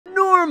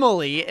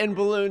Normally, in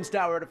Bloons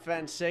Tower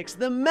Defense 6,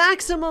 the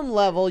maximum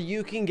level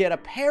you can get a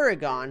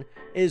paragon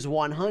is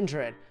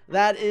 100.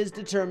 That is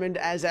determined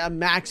as a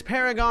max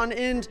paragon,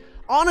 and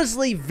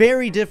honestly,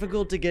 very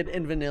difficult to get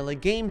in vanilla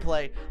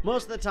gameplay.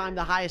 Most of the time,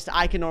 the highest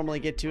I can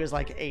normally get to is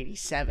like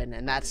 87,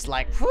 and that's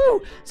like,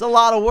 whew, it's a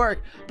lot of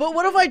work. But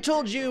what if I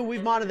told you we've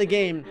modded the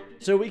game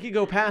so we could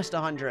go past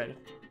 100,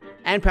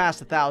 and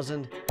past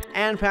 1,000,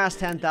 and past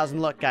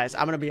 10,000? Look, guys,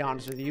 I'm gonna be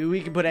honest with you.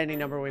 We can put any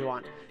number we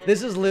want.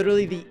 This is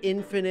literally the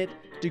infinite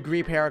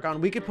degree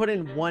paragon. We could put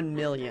in 1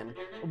 million.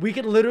 We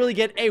could literally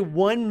get a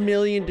 1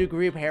 million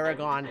degree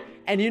paragon.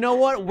 And you know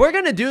what? We're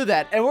gonna do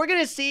that, and we're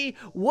gonna see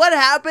what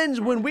happens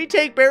when we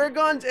take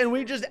paragons and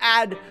we just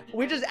add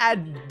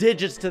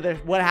digits to the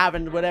what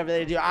happened, whatever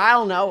they do. I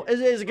don't know.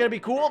 Is it gonna be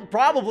cool?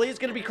 Probably. It's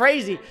gonna be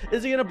crazy.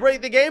 Is it gonna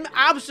break the game?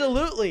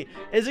 Absolutely.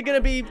 Is it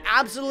gonna be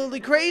absolutely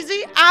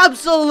crazy?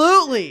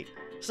 Absolutely.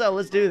 So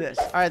let's do this.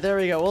 All right, there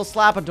we go. We'll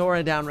slap a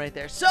Dora down right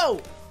there.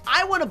 So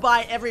I want to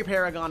buy every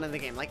paragon in the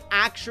game, like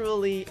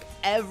actually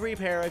every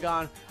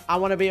paragon. I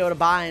want to be able to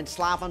buy and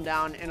slap them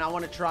down, and I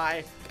want to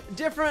try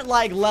different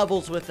like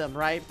levels with them,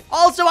 right?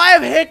 Also, I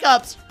have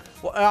hiccups.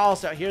 Well,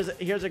 also,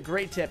 here's a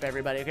great tip,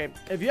 everybody. Okay,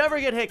 if you ever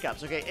get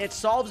hiccups, okay, it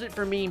solves it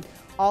for me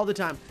all the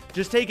time.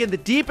 Just take in the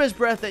deepest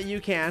breath that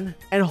you can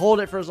and hold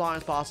it for as long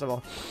as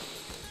possible.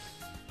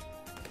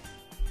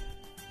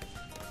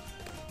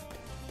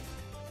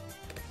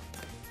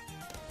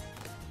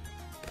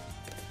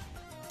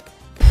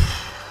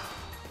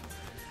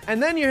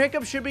 And then your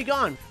hiccups should be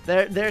gone.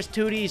 There's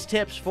Tewtiy's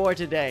tips for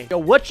today. So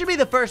what should be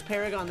the first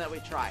paragon that we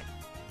try?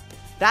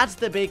 That's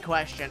the big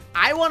question.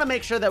 I want to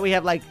make sure that we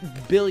have like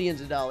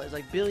billions of dollars,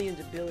 like billions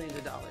and billions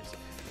of dollars.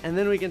 And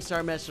then we can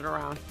start messing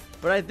around.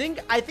 But I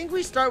think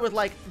we start with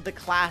like the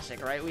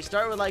classic, right? We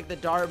start with like the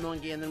dart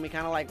monkey, and then we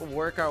kind of like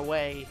work our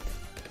way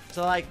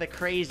to like the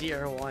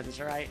crazier ones,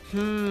 right?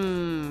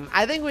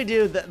 I think we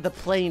do the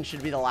plane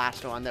should be the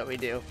last one that we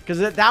do, because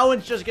that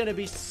one's just gonna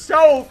be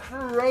so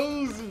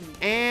crazy.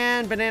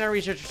 And banana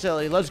research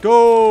facility, let's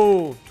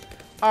go.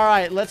 All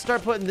right, let's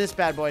start putting this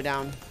bad boy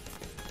down.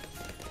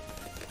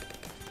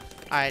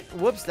 All right,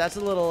 whoops, that's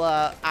a little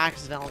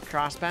accidental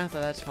cross path,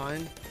 but that's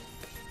fine.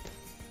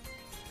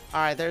 All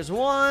right, there's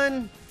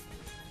one.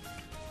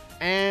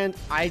 And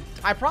I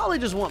probably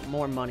just want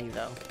more money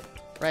though,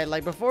 right?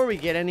 Like before we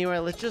get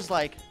anywhere, let's just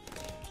like,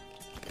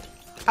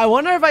 I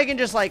wonder if I can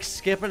just like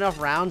skip enough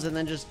rounds and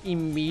then just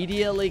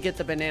immediately get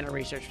the banana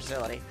research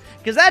facility,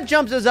 because that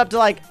jumps us up to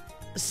like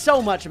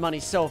so much money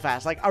so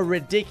fast, like a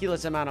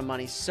ridiculous amount of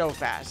money so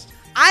fast.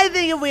 I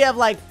think if we have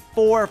like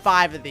 4 or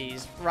 5 of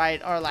these, right,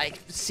 or like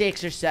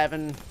 6 or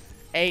 7,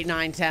 8,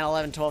 9, 10,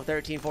 11, 12,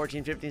 13,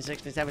 14, 15,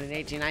 16, 17,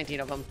 18, 19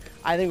 of them,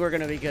 I think we're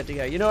gonna be good to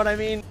go. You know what I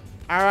mean?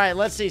 All right,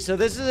 let's see. So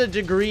this is a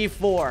degree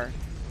 4.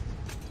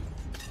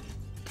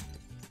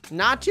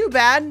 Not too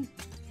bad,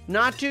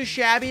 not too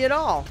shabby at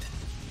all.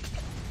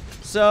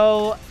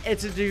 So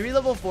it's a degree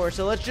level 4,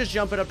 so let's just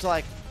jump it up to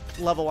like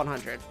level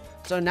 100.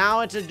 So now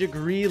it's a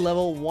degree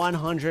level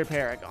 100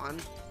 paragon.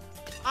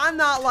 I'm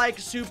not like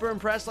super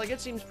impressed. Like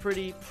it seems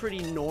pretty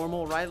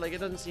normal, right? Like it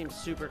doesn't seem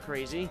super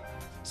crazy.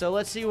 So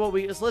let's see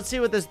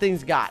what this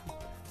thing's got.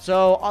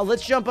 So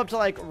let's jump up to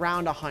like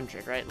round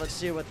 100, right? Let's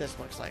see what this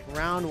looks like.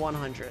 Round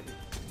 100.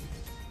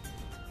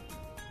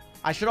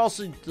 I should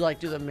also like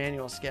do the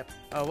manual skip.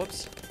 Oh,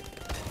 whoops.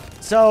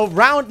 So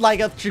round like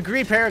a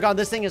degree paragon,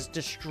 this thing is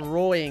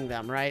destroying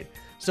them, right?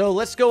 So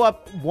let's go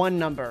up 1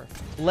 number.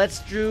 Let's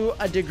do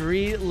a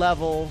degree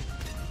level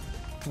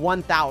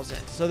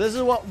 1000. So this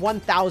is what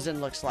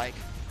 1000 looks like.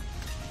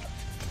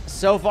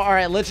 So far, all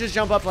right, let's just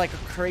jump up like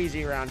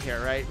crazy around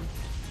here, right?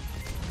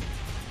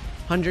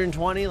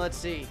 120, let's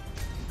see.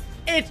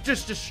 It's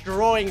just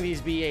destroying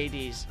these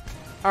BADs.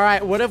 All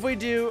right, what if we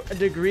do a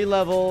degree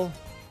level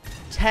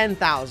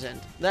 10,000?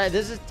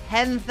 This is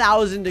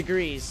 10,000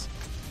 degrees.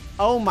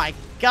 Oh my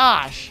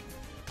gosh.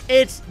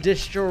 It's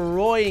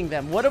destroying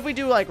them. What if we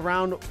do like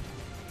round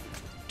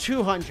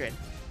 200?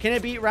 Can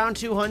it beat round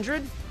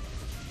 200?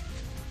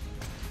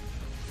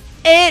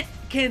 It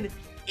can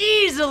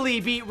easily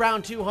beat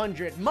round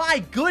 200.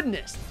 My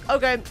goodness.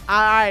 Okay,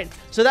 all right.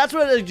 So that's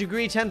what a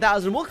degree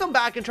 10,000. We'll come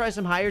back and try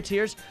some higher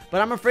tiers,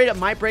 but I'm afraid it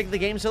might break the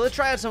game. So let's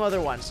try out some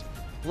other ones.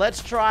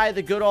 Let's try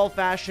the good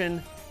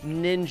old-fashioned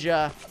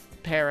ninja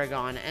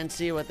paragon and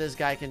see what this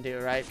guy can do,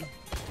 right?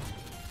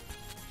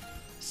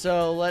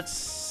 So let's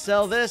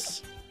sell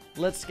this.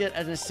 Let's get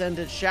an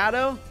ascended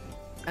shadow,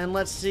 and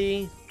let's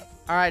see.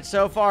 All right,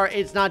 so far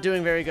it's not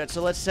doing very good.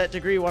 So let's set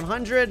degree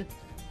 100,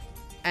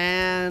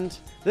 and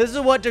this is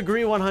what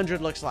degree 100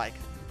 looks like.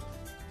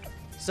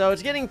 So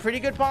it's getting pretty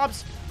good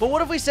pops, but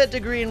what if we set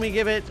degree and we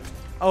give it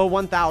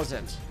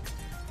 1000?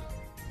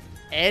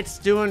 It's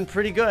doing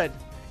pretty good.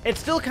 It's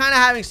still kind of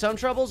having some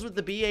troubles with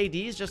the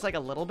BADs, just like a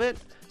little bit.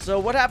 So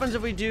what happens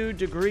if we do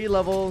degree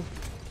level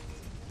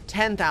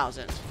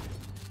 10,000?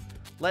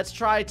 Let's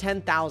try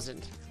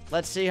 10,000.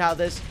 Let's see how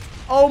this.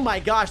 Oh my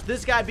gosh,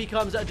 this guy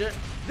becomes an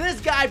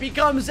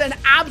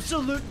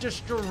absolute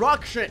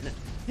destruction.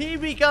 He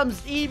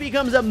becomes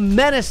a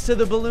menace to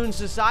the balloon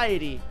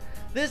society.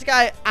 This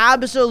guy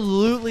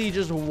absolutely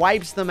just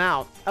wipes them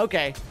out.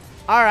 Okay.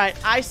 All right.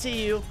 I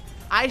see you.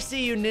 I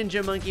see you,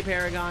 Ninja Monkey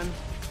Paragon.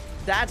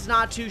 That's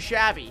not too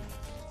shabby.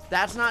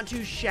 That's not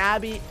too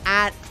shabby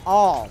at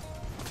all.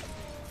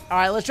 All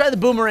right. Let's try the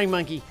Boomerang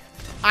Monkey.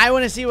 I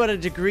want to see what a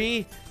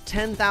Degree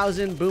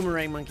 10,000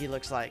 Boomerang Monkey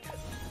looks like.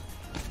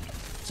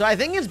 So I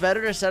think it's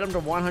better to set him to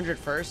 100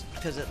 first,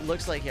 because it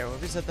looks like here. What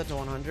if we set that to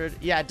 100?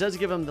 Yeah, it does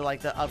give him the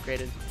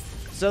upgraded.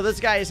 So this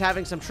guy is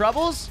having some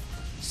troubles.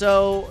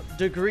 So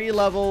Degree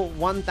level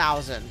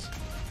 1,000.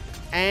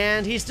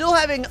 And he's still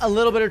having a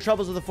little bit of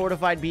troubles with the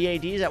fortified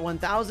BADs at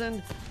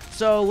 1,000.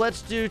 So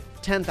let's do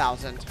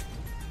 10,000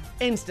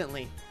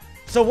 instantly.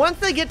 So once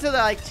they get to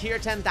the tier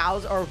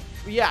 10,000, or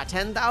yeah,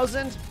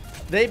 10,000,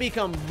 they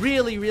become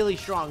really, really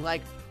strong.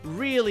 Like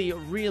really,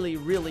 really,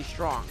 really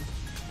strong.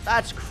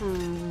 That's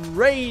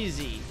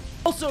crazy.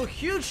 Also,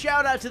 huge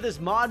shout out to this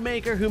mod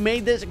maker who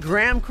made this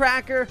graham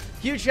cracker.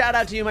 Huge shout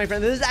out to you, my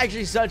friend. This is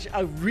actually such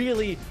a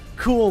really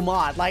cool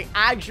mod. Like,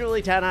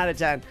 actually 10 out of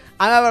 10.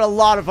 I'm having a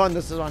lot of fun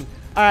with this one.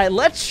 All right,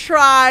 let's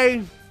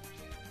try.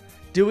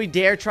 Do we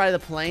dare try the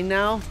plane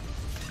now?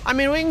 I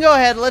mean, we can go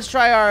ahead. Let's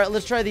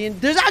try the.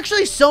 There's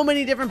actually so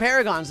many different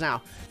paragons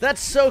now.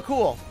 That's so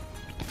cool.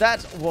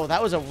 Whoa,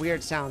 that was a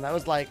weird sound. That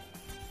was like.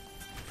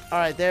 All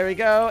right, there we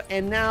go.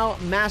 And now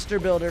Master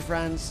Builder,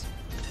 friends.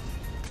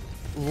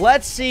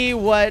 Let's see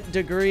what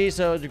Degree.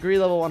 So Degree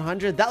level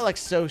 100. That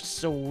looks so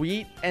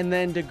sweet. And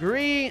then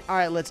Degree. All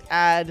right, let's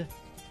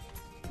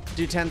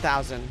do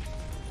 10,000.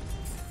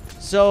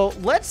 So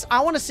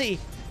I want to see.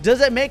 Does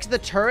it make the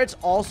turrets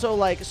also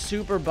like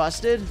super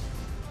busted?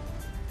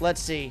 Let's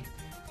see.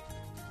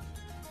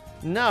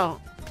 No.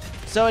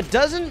 So it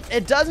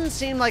doesn't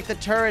seem like the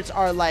turrets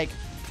are like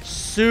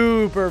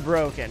super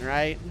broken,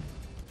 right?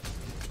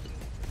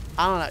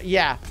 I don't know.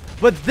 Yeah.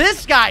 But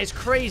this guy is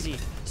crazy.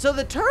 So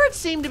the turrets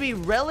seem to be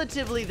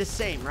relatively the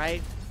same,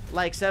 right?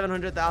 Like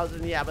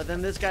 700,000. Yeah, but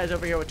then this guy's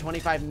over here with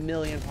 25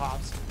 million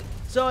pops.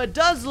 So it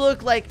does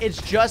look like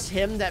it's just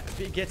him that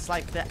gets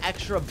like the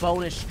extra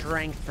bonus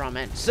strength from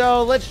it.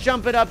 So let's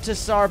jump it up to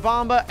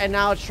Sarbomba. And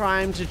now it's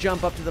trying to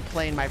jump up to the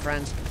plane, my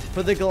friends,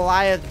 for the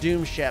Goliath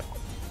Doom Ship.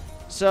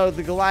 So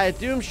the Goliath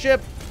Doom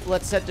Ship,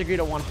 let's set Degree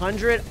to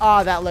 100.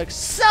 Oh, that looks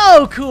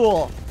so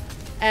cool.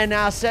 And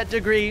now set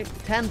Degree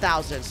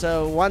 10,000.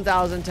 So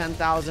 1,000,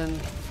 10,000,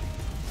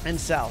 and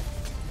sell.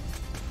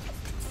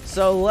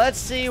 So let's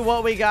see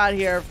what we got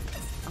here.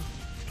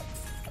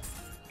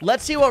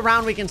 Let's see what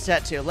round we can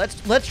set to.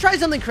 Let's try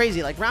something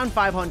crazy, like round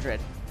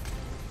 500.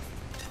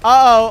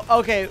 Uh-oh,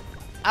 okay.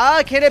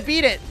 Can it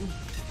beat it?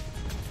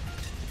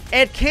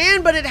 It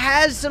can, but it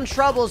has some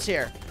troubles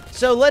here.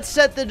 So let's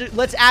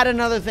add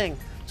another thing.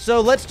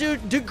 So let's do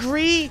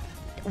Degree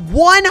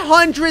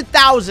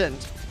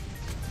 100,000.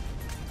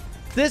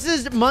 This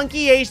is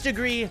Monkey Ace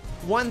Degree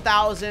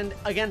 1,000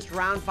 against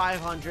round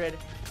 500.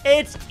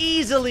 It's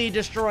easily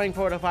destroying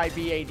fortified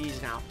BADs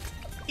now.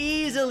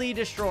 Easily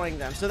destroying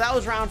them. So that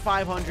was round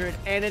 500,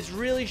 and it's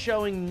really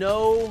showing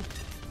no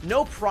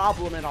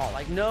problem at all.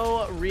 Like,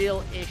 no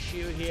real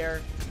issue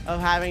here of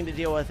having to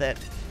deal with it.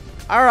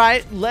 All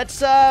right,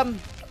 let's,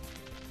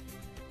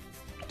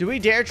 do we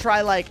dare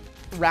try, like,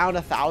 round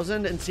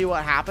 1,000 and see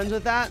what happens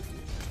with that?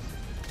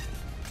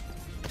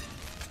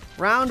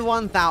 Round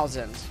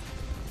 1,000.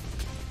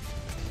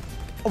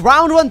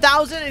 Round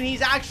 1,000, and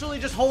he's actually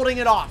just holding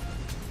it off.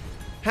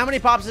 How many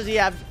pops does he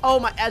have? Oh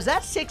my, is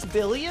that 6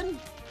 billion?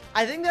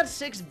 I think that's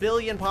 6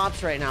 billion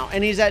pops right now,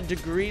 and he's at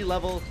Degree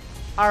level.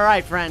 All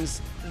right,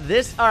 friends.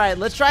 All right,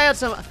 let's try out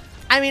some.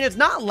 I mean, it's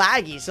not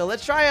laggy, so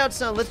let's try out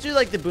some. Let's do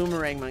like the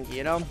Boomerang Monkey,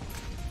 you know?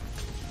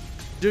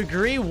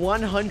 Degree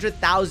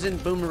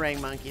 100,000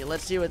 Boomerang Monkey.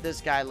 Let's see what this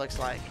guy looks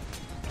like.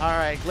 All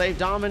right, Glaive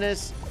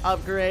Dominus,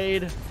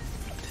 upgrade,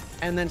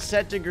 and then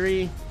set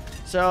Degree.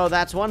 So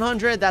that's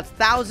 100, that's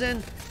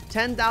 1,000,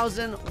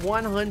 10,000,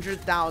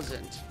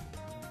 100,000.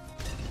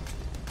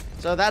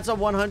 So that's a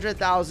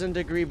 100,000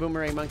 Degree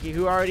Boomerang Monkey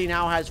who already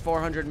now has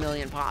 400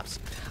 million pops.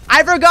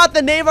 I forgot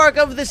the Navarch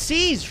of the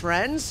Seas,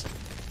 friends.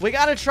 We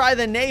got to try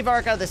the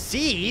Navarch of the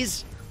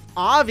Seas.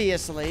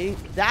 Obviously,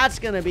 that's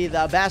going to be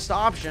the best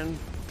option.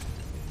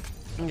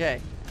 Okay.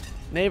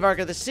 Navarch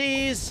of the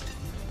Seas.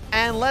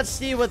 And let's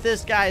see what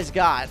this guy's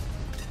got.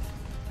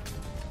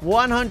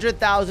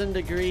 100,000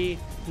 Degree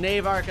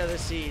Navarch of the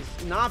Seas.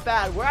 Not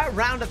bad. We're at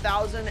round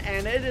 1,000,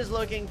 and it is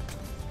looking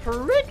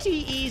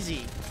pretty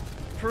easy.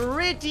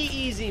 Pretty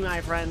easy, my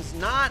friends.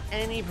 Not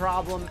any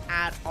problem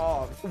at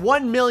all.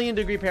 1 million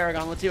Degree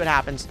Paragon. Let's see what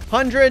happens.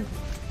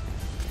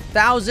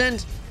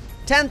 100,000,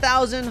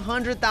 10,000,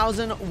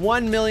 100,000,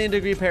 1 million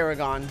Degree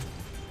Paragon.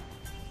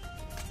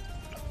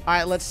 All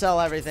right, let's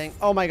sell everything.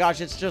 Oh my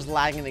gosh, it's just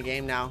lagging the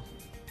game now.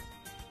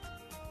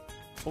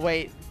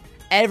 Wait,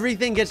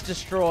 everything gets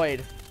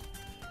destroyed.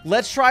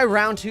 Let's try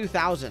round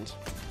 2,000.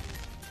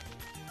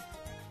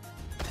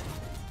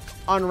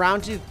 On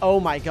round 2, oh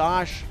my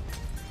gosh.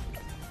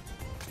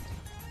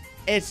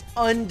 It's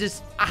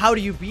how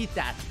do you beat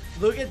that?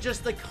 Look at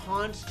just the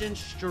constant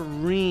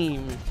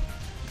stream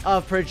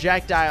of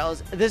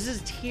projectiles. This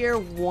is tier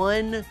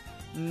 1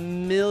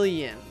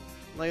 million.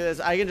 Look at this.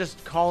 I can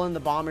just call in the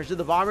bombers. Do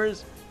the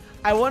bombers...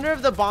 I wonder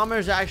if the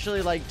bombers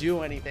actually, like,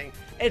 do anything.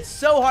 It's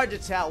so hard to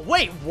tell.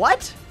 Wait,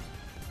 what?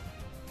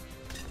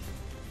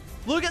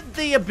 Look at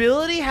the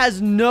ability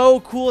has no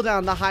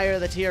cooldown the higher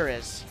the tier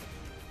is.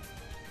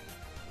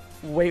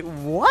 Wait,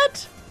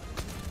 what?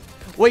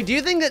 Wait, do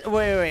you think that...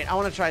 Wait. I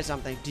want to try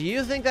something. Do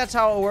you think that's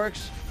how it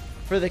works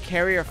for the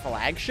carrier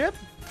flagship?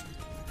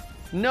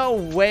 No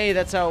way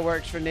that's how it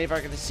works for Nave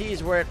Arc of the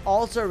Seas, where it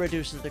also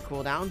reduces the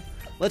cooldown.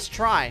 Let's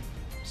try.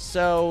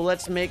 So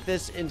let's make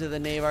this into the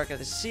Nave Arc of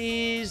the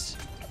Seas.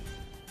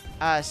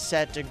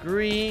 Set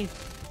degree.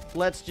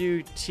 Let's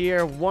do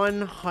tier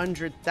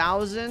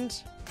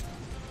 100,000.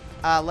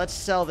 Let's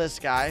sell this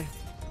guy.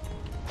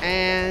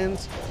 And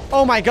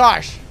oh my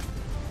gosh.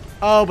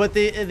 Oh, but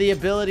the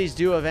abilities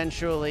do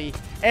eventually.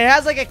 It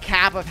has like a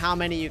cap of how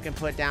many you can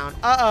put down.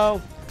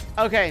 Uh-oh.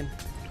 Okay.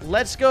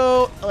 Let's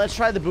go. Let's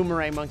try the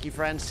boomerang monkey,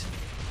 friends.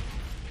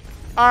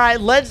 All right,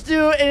 let's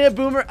do a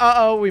boomer.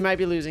 Uh-oh, we might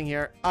be losing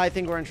here. I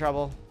think we're in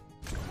trouble.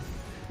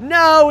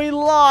 No, we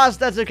lost.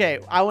 That's okay.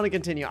 I want to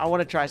continue. I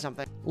want to try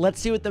something. Let's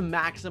see what the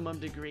maximum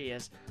degree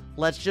is.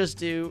 Let's just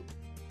do...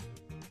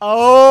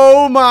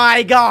 Oh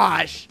my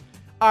gosh.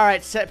 All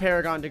right, set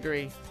Paragon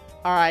degree.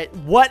 All right,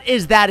 what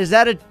is that? Is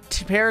that a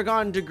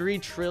Paragon degree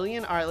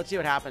trillion? All right, let's see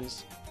what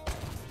happens.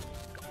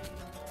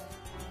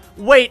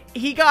 Wait,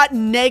 he got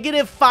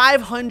negative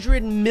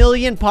 500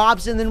 million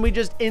pops and then we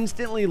just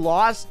instantly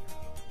lost?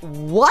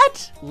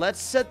 What? Let's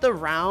set the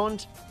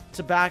round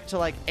to back to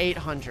like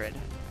 800.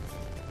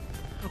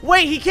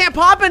 Wait, he can't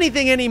pop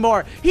anything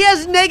anymore. He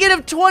has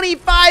negative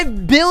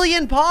 25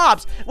 billion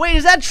pops. Wait,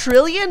 is that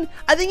trillion?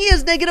 I think he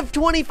has negative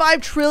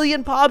 25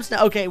 trillion pops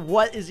now. Okay,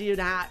 what is he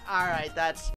at? All right, that's...